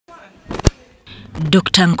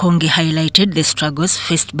Dr. Nkonge highlighted the struggles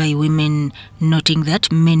faced by women, noting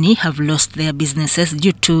that many have lost their businesses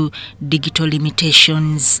due to digital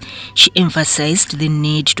limitations. She emphasized the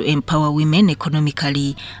need to empower women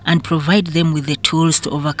economically and provide them with the tools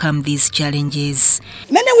to overcome these challenges.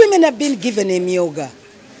 Many women have been given emyoga.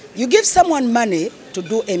 You give someone money to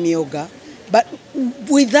do emyoga, but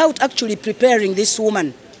without actually preparing this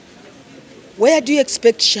woman, how do you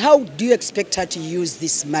expect her to use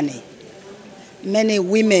this money? Many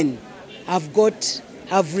women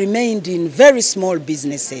have remained in very small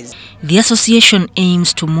businesses. The association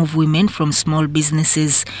aims to move women from small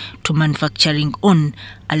businesses to manufacturing on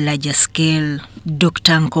a larger scale.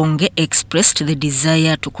 Dr. Nkonge expressed the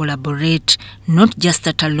desire to collaborate not just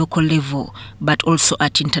at a local level but also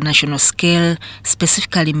at international scale,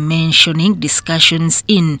 specifically mentioning discussions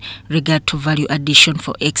in regard to value addition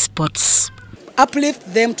for exports.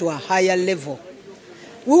 Uplift them to a higher level.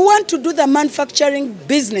 We want to do the manufacturing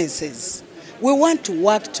businesses. We want to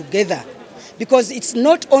work together because it's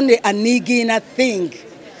not only a Nigina thing.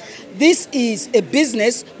 This is a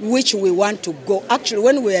business which we want to go. Actually,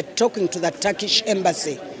 when we were talking to the Turkish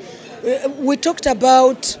embassy, we talked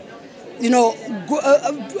about,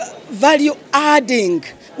 value adding.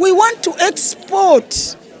 We want to export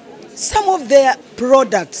some of their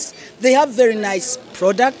products. They have very nice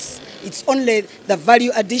products. It's only the value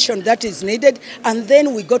addition that is needed, and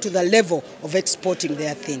then we go to the level of exporting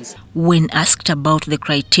their things. When asked about the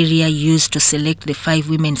criteria used to select the 5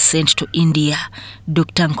 women sent to India,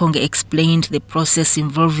 Dr. Nkonge explained the process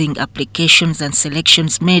involving applications and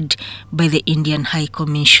selections made by the Indian High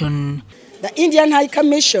Commission. The Indian High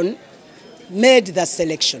Commission made the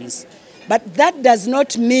selections, but that does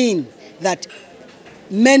not mean that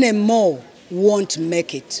many more won't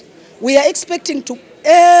make it. We are expecting to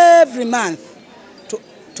every month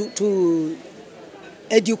to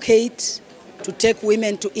educate, to take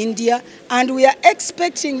women to India, and we are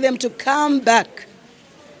expecting them to come back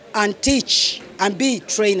and teach and be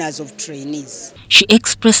trainers of trainees. She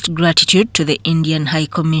expressed gratitude to the Indian High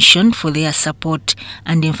Commission for their support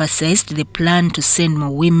and emphasized the plan to send more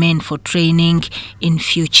women for training in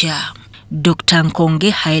future. Dr. Nkonge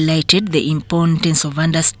highlighted the importance of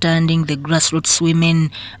understanding the grassroots women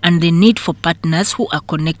and the need for partners who are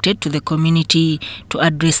connected to the community to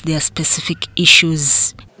address their specific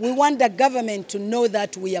issues. We want the government to know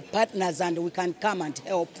that we are partners and we can come and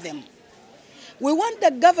help them. We want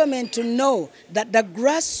the government to know that the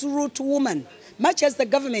grassroots woman, much as the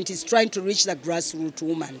government is trying to reach the grassroots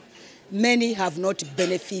woman, many have not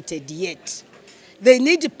benefited yet. They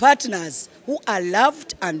need partners who are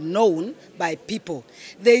loved and known by people.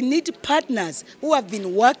 They need partners who have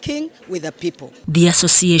been working with the people. The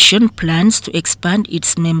association plans to expand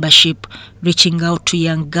its membership, reaching out to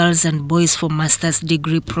young girls and boys for master's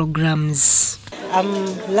degree programs.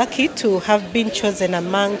 I'm lucky to have been chosen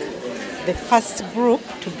among the first group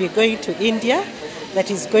to be going to India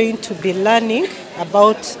that is going to be learning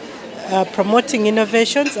about promoting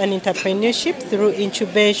innovations and entrepreneurship through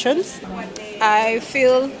incubations. I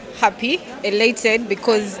feel happy, elated,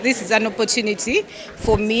 because this is an opportunity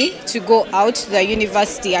for me to go out to the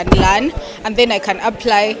university and learn, and then I can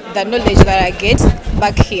apply the knowledge that I get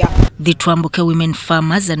back here. The Twambuke Women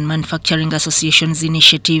Farmers and Manufacturing Association's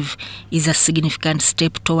initiative is a significant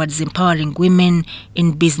step towards empowering women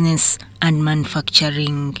in business and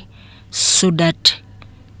manufacturing. Sudat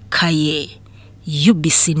Kaye,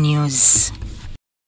 UBC News.